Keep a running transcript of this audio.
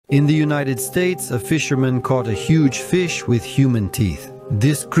In the United States, a fisherman caught a huge fish with human teeth.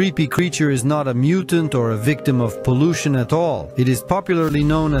 This creepy creature is not a mutant or a victim of pollution at all. It is popularly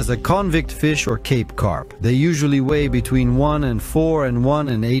known as a convict fish or Cape carp. They usually weigh between 1 and 4 and 1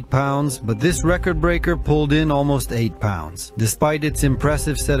 and 8 pounds, but this record breaker pulled in almost 8 pounds. Despite its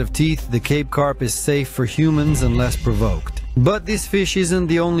impressive set of teeth, the Cape carp is safe for humans unless provoked. But this fish isn't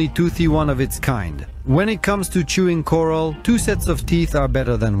the only toothy one of its kind. When it comes to chewing coral, 2 sets of teeth are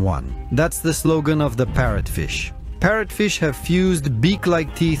better than 1. That's the slogan of the parrotfish. Parrotfish have fused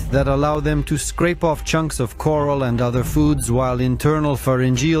beak-like teeth that allow them to scrape off chunks of coral and other foods, while internal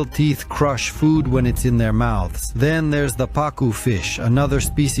pharyngeal teeth crush food when it's in their mouths. Then there's the pacu fish, another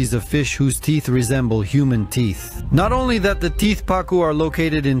species of fish whose teeth resemble human teeth. Not only that, the teeth pacu are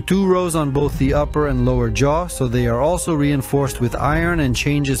located in 2 rows on both the upper and lower jaw, so they are also reinforced with iron and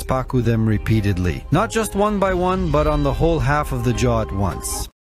changes pacu them repeatedly. Not just one by one, but on the whole half of the jaw at once.